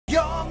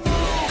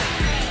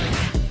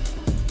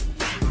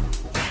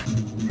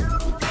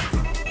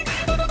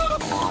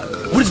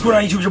going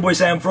on YouTube? It's your boy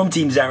Sam from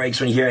Team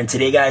Zamrex here, and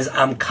today guys,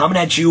 I'm coming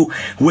at you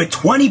with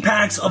 20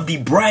 packs of the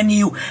brand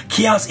new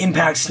Chaos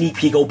Impact sneak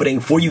peek opening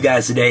for you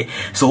guys today.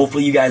 So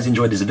hopefully you guys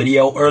enjoyed this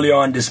video. Earlier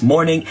on this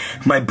morning,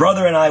 my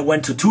brother and I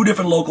went to 2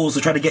 different locals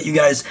to try to get you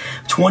guys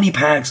 20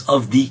 packs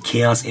of the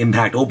Chaos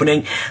Impact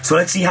opening. So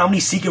let's see how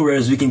many secret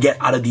rares we can get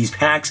out of these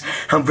packs.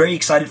 I'm very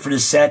excited for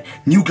this set.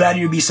 New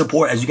Gladiator Beast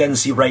support, as you guys can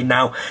see right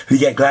now. We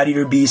get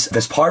Gladiator Beast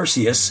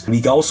Vesparcius.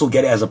 We can also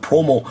get it as a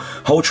promo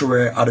ultra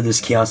rare out of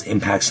this Chaos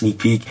Impact sneak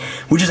peek,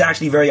 which is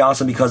actually very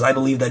awesome because I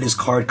believe that this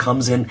card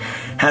comes in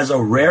as a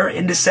rare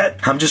in this set.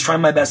 I'm just trying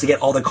my best to get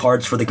all the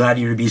cards for the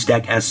Gladiator Beast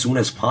deck as soon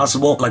as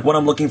possible. Like what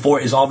I'm looking for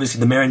is obviously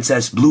the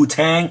Marincess Blue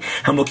Tang.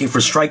 I'm looking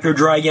for Striker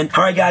Dragon.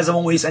 Alright guys, I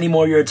won't waste any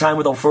more of your time.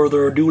 Without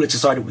further ado, let's get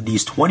started with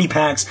these 20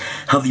 packs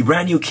of the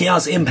brand new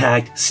Chaos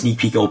Impact sneak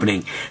peek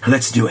opening.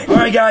 Let's do it.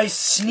 Alright guys,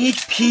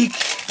 sneak peek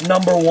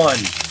number 1.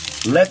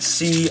 Let's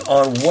see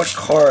on what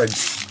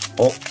cards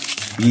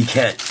we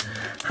get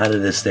out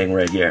of this thing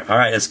right here.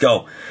 Alright, let's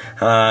go.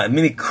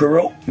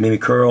 Mimikuro,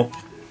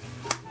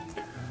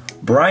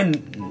 Brian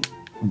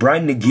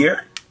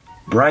Nagir.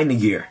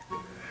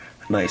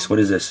 Nice. What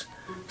is this?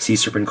 Sea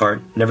Serpent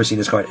card. Never seen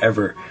this card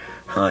ever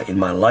in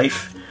my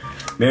life.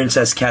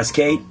 Marincess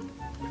Cascade.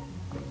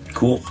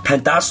 Cool.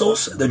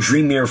 Pentasos, the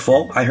Dream Mirror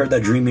foe. I heard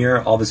that Dream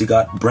Mirror obviously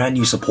got brand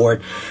new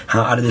support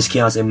out of this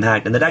Chaos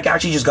Impact, and the deck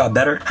actually just got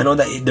better. I know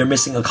that they're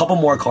missing a couple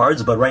more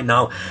cards, but right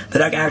now the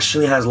deck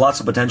actually has lots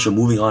of potential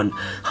moving on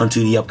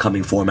onto the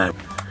upcoming format.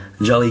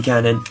 Jelly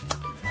Cannon,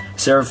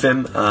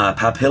 Seraphim,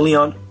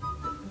 Papillion.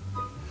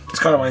 This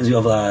card reminds me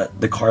of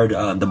the card,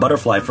 the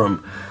butterfly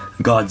from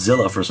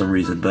Godzilla for some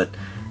reason, but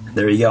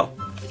there you go.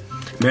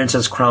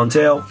 Marincess Crown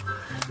Tail,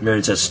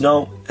 Marincess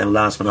Snow, and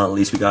last but not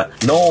least, we got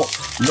no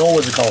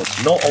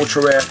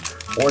ultra rare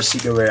or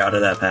secret rare out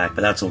of that pack,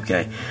 but that's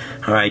okay.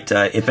 Alright,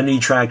 Infinity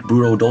Track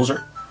Brutal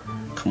Dozer.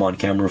 Come on,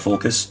 camera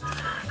focus.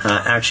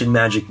 Action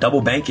Magic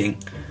Double Banking.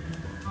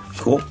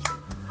 Cool.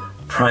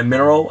 Prime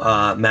Mineral,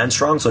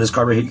 Manstrong. So this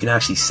card right here, you can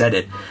actually set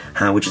it,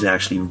 which is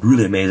actually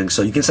really amazing.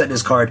 So you can set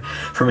this card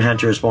from your hand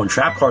to your spawn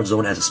trap card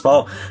zone as a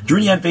spell.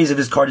 During the end phase, if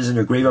this card is in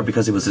your graveyard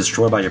because it was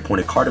destroyed by your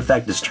opponent card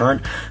effect this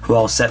turn,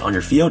 while set on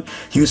your field,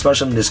 you can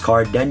special summon this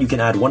card. Then you can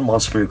add 1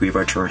 monster from your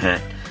graveyard to your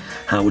hand,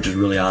 which is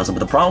really awesome.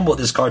 But the problem with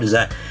this card is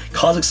that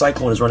Cosmic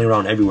Cyclone is running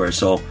around everywhere.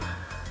 So,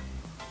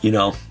 you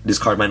know, this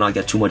card might not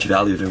get too much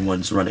value if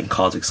everyone's running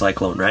Cosmic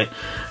Cyclone, right?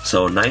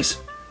 So nice.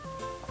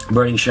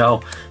 Burning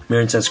Shell,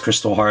 Marincess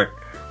Crystal Heart.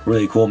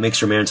 Really cool.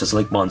 Makes your Marincess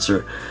Link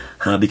monster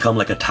become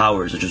like a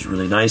towers, which is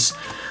really nice.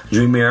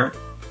 Dream Mirror,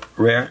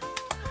 rare.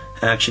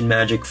 Action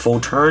Magic, full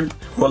turn.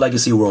 World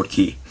Legacy, World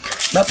Key.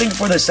 Nothing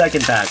for the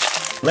second pack.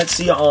 Let's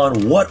see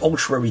on what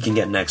ultra rare we can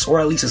get next, or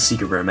at least a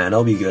secret rare, man.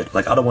 That'll be good.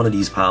 Like out of one of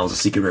these piles, a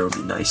secret rare would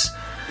be nice.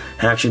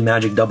 Action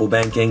Magic, Double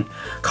Banking.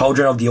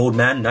 Cauldron of the Old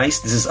Man,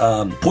 nice. This is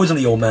Poison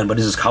of the Old Man, but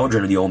this is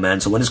Cauldron of the Old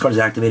Man. So when this card is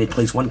activated,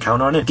 place 1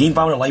 counter on it. Gain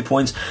 500 life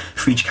points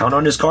for each counter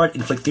on this card.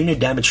 Inflict 300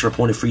 damage to your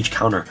opponent for each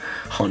counter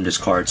on this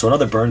card. So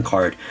another burn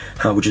card,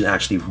 which is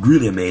actually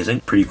really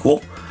amazing. Pretty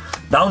cool.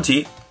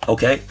 Bounty,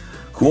 okay.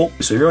 Cool.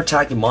 So your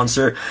attacking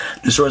monster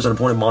destroys an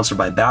opponent monster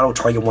by battle.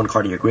 Target 1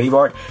 card in your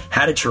graveyard.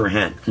 Add it to your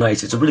hand.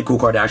 Nice. It's a really cool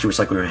card to actually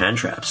recycle your hand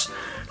traps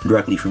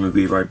directly from your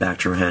graveyard back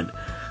to your hand,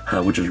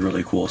 which is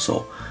really cool.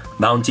 So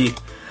Bounty,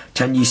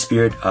 Tenyi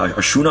Spirit,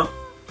 Ashuna,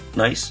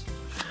 nice.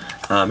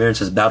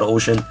 Marincess Battle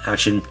Ocean,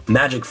 Action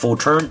Magic, full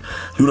turn.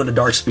 Luna the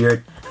Dark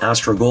Spirit,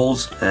 Astro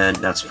Goals, and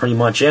that's pretty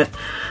much it.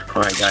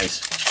 Alright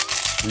guys,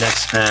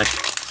 next pack,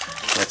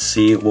 let's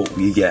see what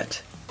we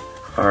get.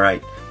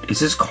 Alright, is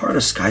this card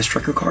a Sky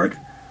Striker card?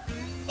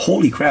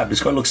 Holy crap,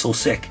 this card looks so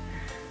sick.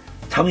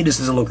 Tell me this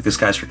doesn't look like a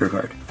Sky Striker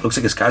card. Looks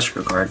like a Sky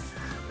Striker card.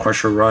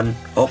 Crusher Run,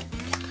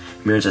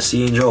 Marincess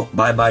Sea Angel,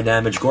 Bye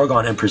Damage,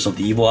 Gorgon, Empress of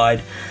the Evil Eye.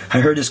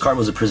 I heard this card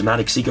was a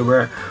Prismatic Secret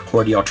Rare,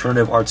 or the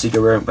alternative art Secret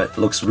Rare, but it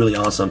looks really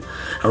awesome.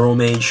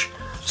 Aromage,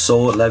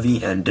 Soul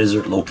Levy, and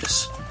Desert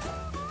Locust.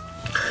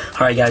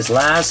 Alright guys,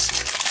 last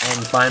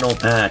and final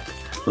pack.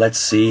 Let's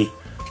see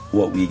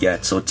what we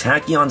get. So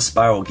Tachyon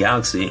Spiral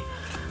Galaxy,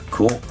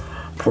 cool.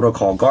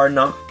 Protocol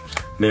Gardener,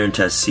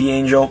 Marincess Sea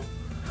Angel.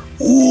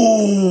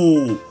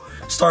 Ooh!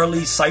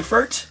 Starly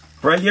Seifert.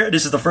 Right here,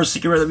 this is the first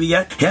secret rare that we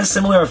get. It has a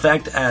similar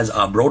effect as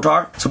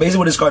Brotar. So basically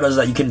what this card does is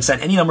that you can send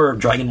any number of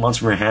dragon monsters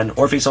from your hand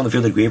or face on the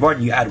field of the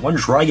graveyard. You add 1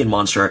 dragon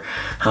monster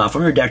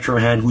from your deck to your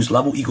hand whose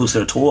level equals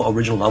to the total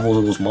original levels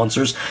of those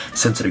monsters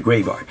sent to the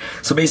graveyard.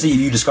 So basically if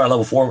you discard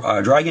level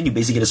 4 dragon, you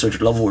basically get a search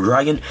level 4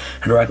 dragon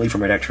directly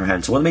from your deck to your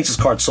hand. So what makes this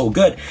card so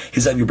good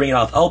is that if you bring it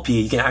off LP,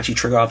 you can actually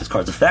trigger off this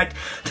card's effect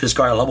to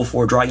discard a level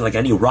 4 dragon like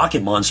any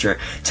rocket monster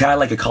to add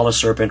like a Color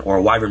Serpent or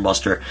a Wyvern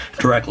Buster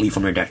directly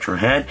from your deck to your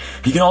hand.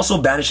 You can also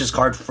banish this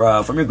card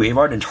from your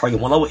graveyard and target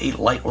 1 level 8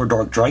 light or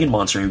dark dragon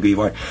monster in your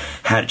graveyard,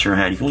 add it to your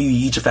hand. You can only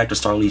use each effect of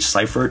Starly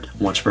Seifert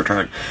once per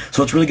turn.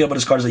 So what's really good about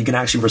this card is that you can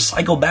actually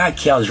recycle back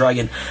Chaos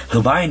Dragon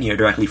Leviathan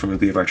directly from your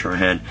graveyard to your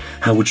hand,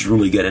 which is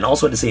really good. And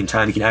also at the same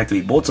time, you can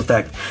activate Bolt's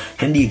effect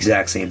in the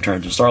exact same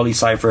turn. So Starly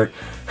Seifert,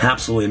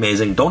 absolutely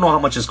amazing. Don't know how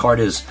much this card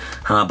is,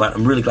 but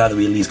I'm really glad that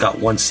we at least got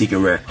 1 secret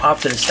rare.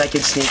 Off to the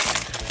second sneak.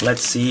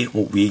 let's see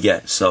what we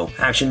get. So,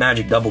 Action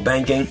Magic double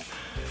banking.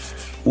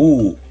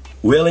 Ooh,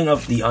 Wailing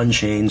of the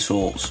Unchained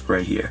Souls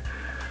right here.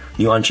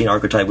 New Unchained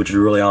archetype, which is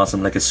really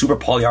awesome. Like a super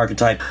poly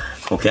archetype.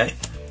 Okay.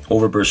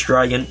 Overburst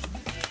Dragon.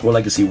 World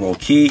Legacy World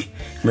Key.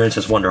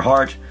 Princess Wonder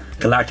Heart.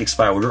 Galactic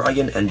Spiral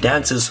Dragon. And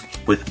Dances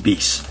with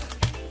Beasts.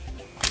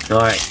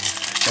 Alright.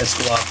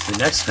 Let's go off to the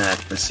next pack.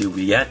 Let's see what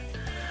we get.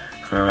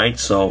 Alright,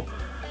 so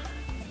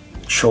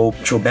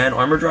Choban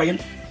Armor Dragon.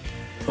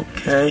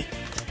 Okay.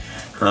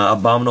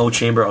 Abominable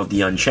Chamber of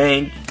the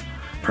Unchained.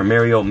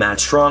 Primario Matt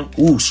Strong.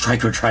 Ooh,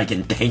 Striker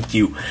Dragon. Thank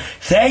you.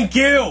 Thank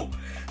you!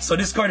 So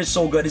this card is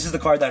so good. This is the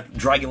card that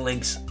Dragon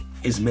Links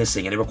is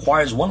missing, and it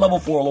requires one level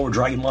 4 or lower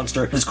dragon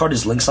monster. This card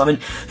is Link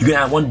Summon. You can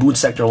add one Boot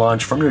Sector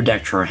Launch from your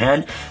deck to your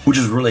hand, which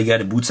is really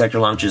good. And Boot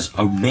Sector Launch is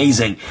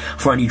amazing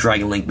for any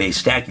Dragon Link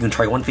based deck. You can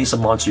try one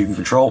face-up monster you can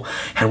control,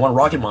 and one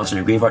rocket monster in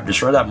your graveyard.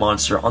 Destroy that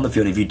monster on the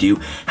field. If you do,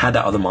 have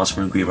that other monster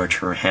from your graveyard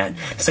to your hand.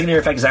 The secondary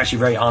effect is actually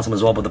very awesome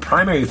as well, but the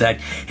primary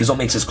effect is what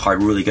makes this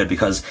card really good,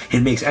 because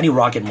it makes any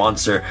rocket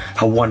monster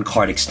a one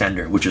card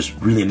extender, which is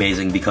really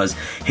amazing because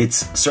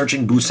it's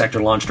searching Boot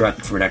Sector Launch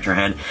directly from your deck to your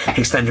hand.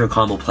 Extend your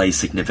combo plays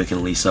significantly.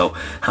 So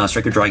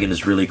Striker Dragon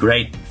is really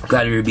great.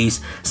 Gladiator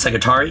Beast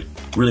Segatari,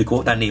 really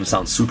cool. That name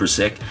sounds super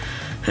sick.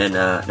 And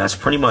that's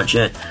pretty much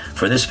it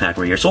for this pack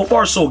right here. So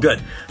far, so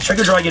good.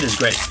 Striker Dragon is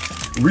great.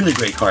 Really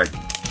great card.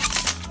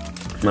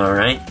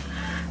 Alright.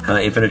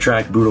 Infinite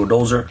Track, Brutal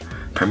Dozer,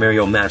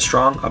 Primario Matt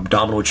Strong,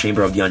 Abdominal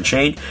Chamber of the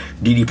Unchained,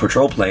 DD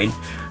Patrol Plane,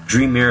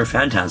 Dream Mirror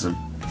Phantasm.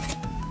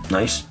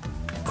 Nice.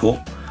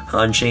 Cool.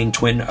 Unchained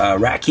Twin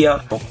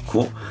Rakia. Oh,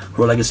 cool.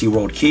 World Legacy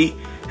World Key,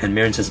 and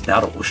Marin says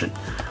Battle Ocean.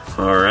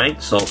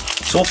 Alright, so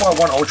far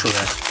one Ultra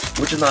Rare,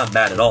 which is not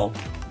bad at all.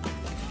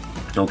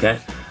 Okay,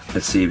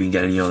 let's see if we can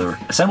get any other.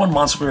 Send one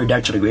monster from your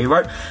deck to the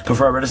graveyard.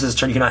 Before a Renaissance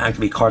turn, you cannot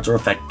activate cards or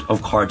effect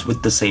of cards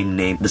with the same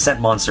name the sent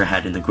monster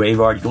had in the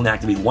graveyard. You can only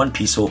activate one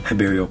peaceful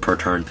burial per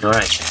turn.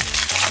 Alright,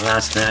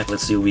 last pack,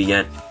 let's see what we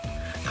get.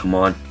 Come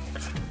on.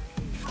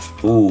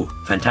 Ooh,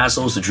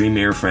 Phantastos, the Dream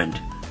Mirror Friend.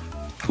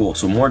 Cool,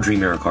 so more Dream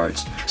Mirror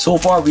cards. So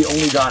far, we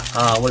only got,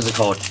 what is it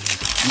called?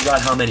 We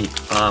got how many?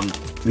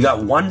 We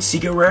got one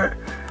Secret Rare,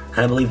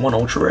 and I believe one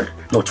Ultra Rare.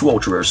 No, two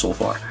Ultra Rares so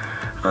far.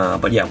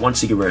 But yeah, one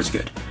Secret Rare is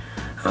good.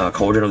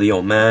 Cauldron of the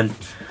Old Man,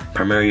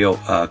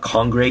 Primario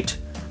Congrate.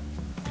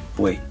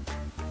 Wait,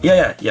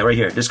 yeah, right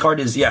here. This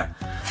card is, yeah.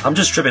 I'm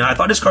just tripping. I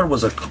thought this card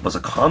was a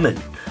common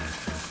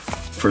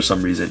for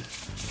some reason.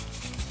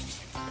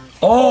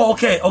 Oh,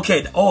 okay.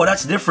 Oh,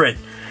 that's different.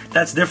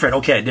 That's different.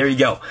 Okay, there you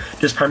go.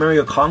 There's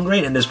Primario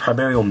Congrate and there's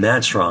Primario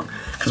Mad Strong.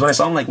 Because when I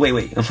saw him, like,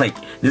 wait. I'm like,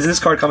 does this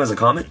card come as a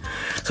common?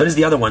 So this is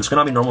the other one. It's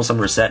cannot be normal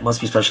summon or set.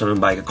 Must be special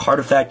summoned by a card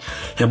effect.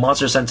 Hit a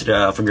monster sent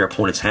to from your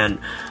opponent's hand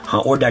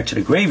or deck to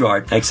the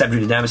graveyard. Except due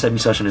to damage set, be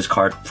special on this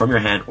card from your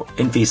hand or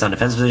in face on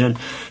defense position.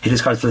 Hit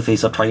this card for the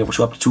face up. Target will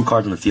show up to 2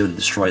 cards on the field and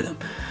destroy them,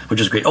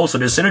 which is great. Also,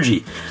 there's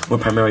synergy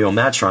with Primario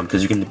Mad Strong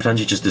because you can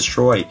potentially just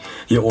destroy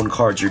your own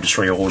cards. You're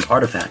destroying your own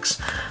artifacts,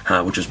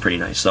 which is pretty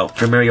nice. So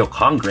Primario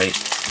Congrate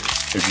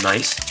is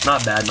nice.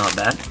 Not bad.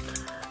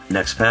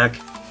 Next pack.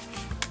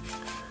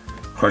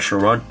 Crusher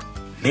Run.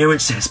 Marin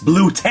says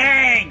Blue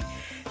Tang!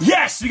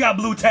 Yes, we got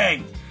Blue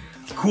Tang!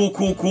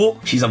 Cool.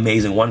 She's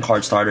amazing. 1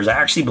 card starters. I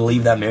actually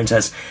believe that Marin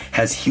says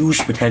has huge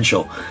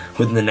potential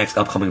within the next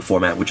upcoming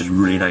format, which is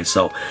really nice.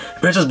 So,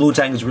 Marin says Blue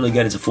Tang is really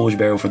good. It's a Foolish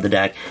Burial for the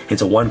deck.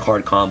 It's a 1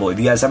 card combo. If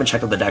you guys haven't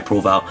checked out the deck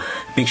profile,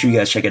 make sure you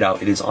guys check it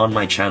out. It is on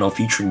my channel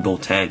featuring Blue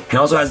Tang. It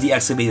also has the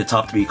Excavate the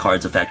top 3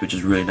 cards effect, which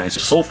is really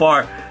nice. So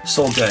far,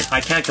 so good.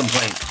 I can't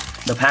complain.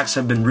 The packs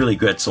have been really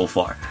good so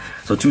far.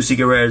 So 2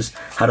 Secret Rares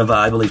out of,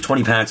 I believe,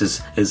 20 packs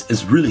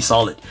is really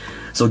solid.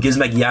 So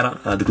Gizmek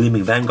Yata, the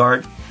Gleaming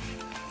Vanguard.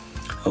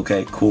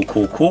 Okay, cool.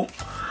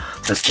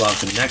 Let's go out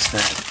to the next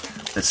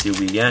pack. Let's see what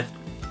we get.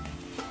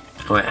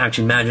 Alright,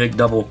 Action Magic,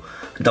 double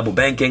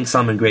banking,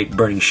 Summon Great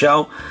Burning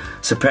Shell,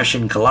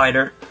 Suppression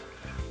Collider.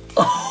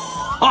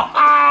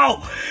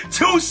 Oh!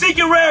 2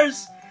 Secret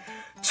Rares!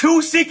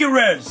 2 Secret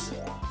Rares!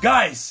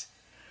 Guys,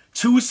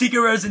 2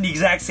 Secret Rares in the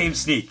exact same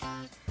sneak.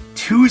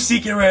 2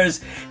 Secret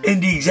Rares in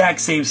the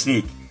exact same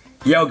sneak.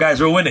 Yo,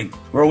 guys, we're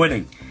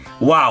winning.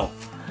 Wow.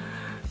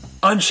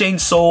 Unchained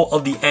Soul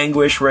of the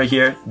Anguish right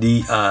here.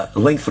 The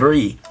Link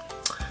 3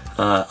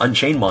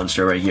 Unchained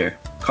monster right here.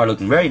 Card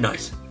looking very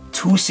nice.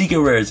 2 Secret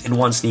Rares in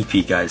 1 sneak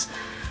peek, guys.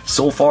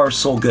 So far,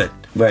 so good.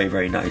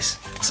 Very nice.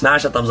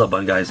 Smash that thumbs up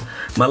button, guys.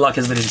 My luck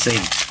has been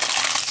insane.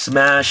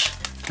 Smash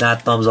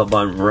that thumbs up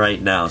button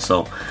right now.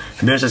 So,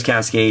 Mirror's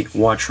Cascade,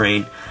 Watch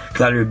Rain,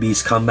 Gladiator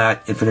Beast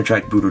Comeback, Infinite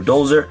Track Brutal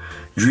Dozer,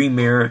 Dream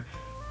Mirror,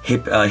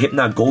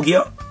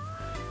 Hypnagogia.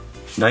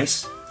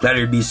 Nice.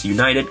 Gladiator Beast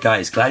United.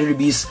 Guys, Gladiator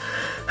Beast,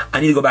 I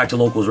need to go back to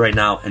locals right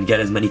now and get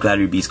as many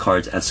Gladiator Beast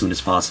cards as soon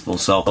as possible.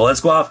 So let's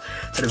go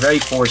off to the very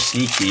 4th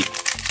sneak peek.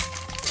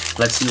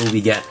 Let's see what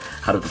we get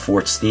out of the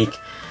 4th sneak.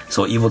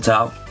 So Evil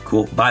Tau,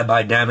 cool.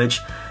 Bye Damage,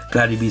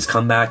 Gladiator Beast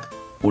Comeback,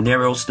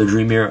 Oneros, the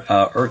Dream Mirror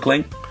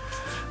Urkling.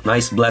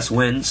 Nice. Bless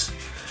Winds.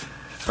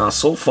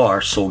 So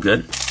far, so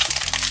good.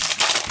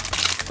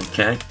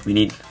 Okay, we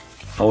need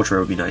Ultra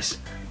would be nice.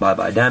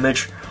 Bye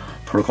Damage,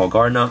 Protocol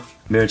Gardener.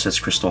 Mirror says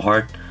Crystal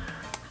Heart.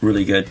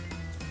 Really good.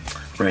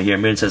 Right here.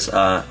 Mirror says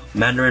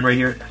Mandarin right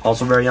here.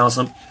 Also very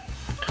awesome.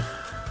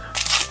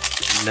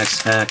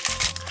 Next pack.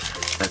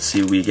 Let's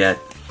see what we get.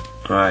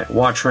 Alright,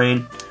 Watch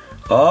Rain.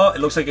 Oh,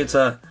 it looks like it's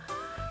a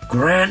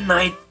Grand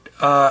Knight.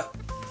 I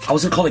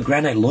was gonna call it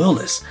Grand Knight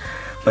Loyalist,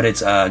 but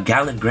it's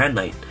Gallant Grand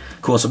Knight.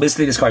 Cool, so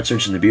basically this card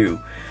searches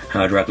Nibiru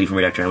directly from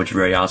your deck to hand, which is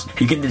very awesome.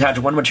 You can detach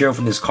one material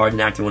from this card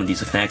and activate one of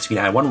these effects. You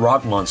can add one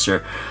rock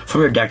monster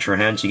from your deck to your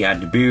hand, so you can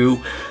add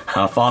Nibiru,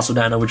 Fossil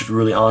Dino, which is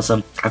really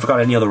awesome. I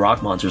forgot any other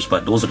rock monsters,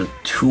 but those are the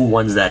two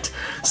ones that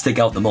stick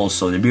out the most.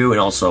 So Nibiru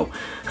and also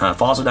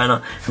Fossil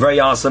Dino,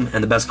 very awesome.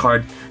 And the best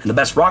card and the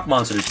best rock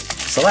monster to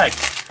select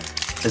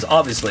is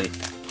obviously,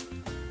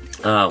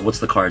 what's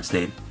the card's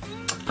name?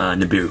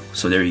 Nibiru.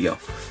 So there you go.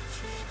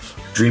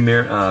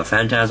 Dreammere,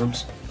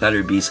 Phantasms,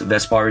 Letter Beast,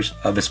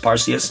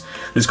 Vesparcius.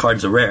 This card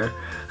is a rare,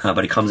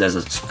 but it comes as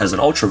an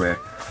ultra rare.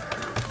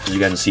 As you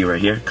guys can see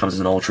right here, it comes as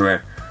an ultra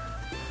rare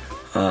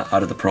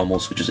out of the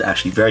promos, which is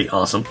actually very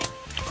awesome.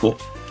 Cool.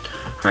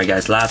 Alright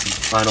guys, last and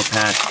final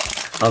pack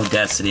of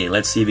Destiny.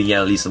 Let's see if we get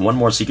at least one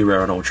more secret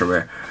rare and ultra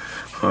rare.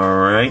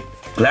 Alright.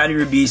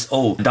 Gladiator Beast,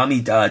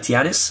 Dami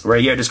Tianis.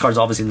 Right here, this card's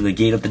obviously in the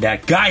gate of the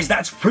deck. Guys,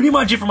 that's pretty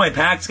much it for my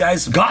packs,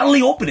 guys.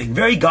 Godly opening,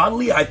 very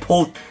godly. I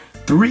pulled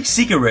 3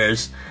 secret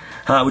rares,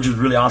 which was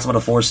really awesome out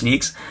of 4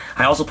 sneaks.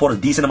 I also pulled a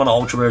decent amount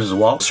of ultra rares as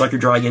well. Striker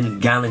Dragon,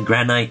 Gallant,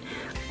 Grand Knight.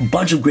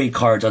 Bunch of great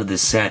cards out of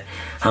this set,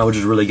 which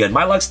is really good.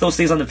 My luck still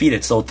stays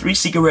undefeated, so 3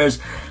 secret rares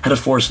out of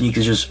 4 sneaks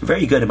is just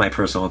very good in my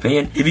personal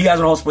opinion. If you guys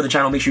are all support the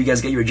channel, make sure you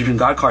guys get your Egyptian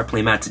God card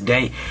playmat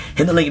today.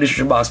 Hit the link in the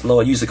description box below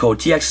and use the code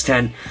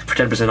TX10 for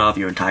 10% off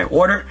your entire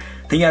order.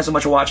 Thank you guys so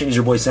much for watching. It's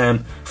your boy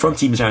Sam from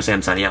Team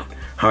Sam signing out.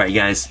 Alright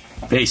guys,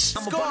 peace.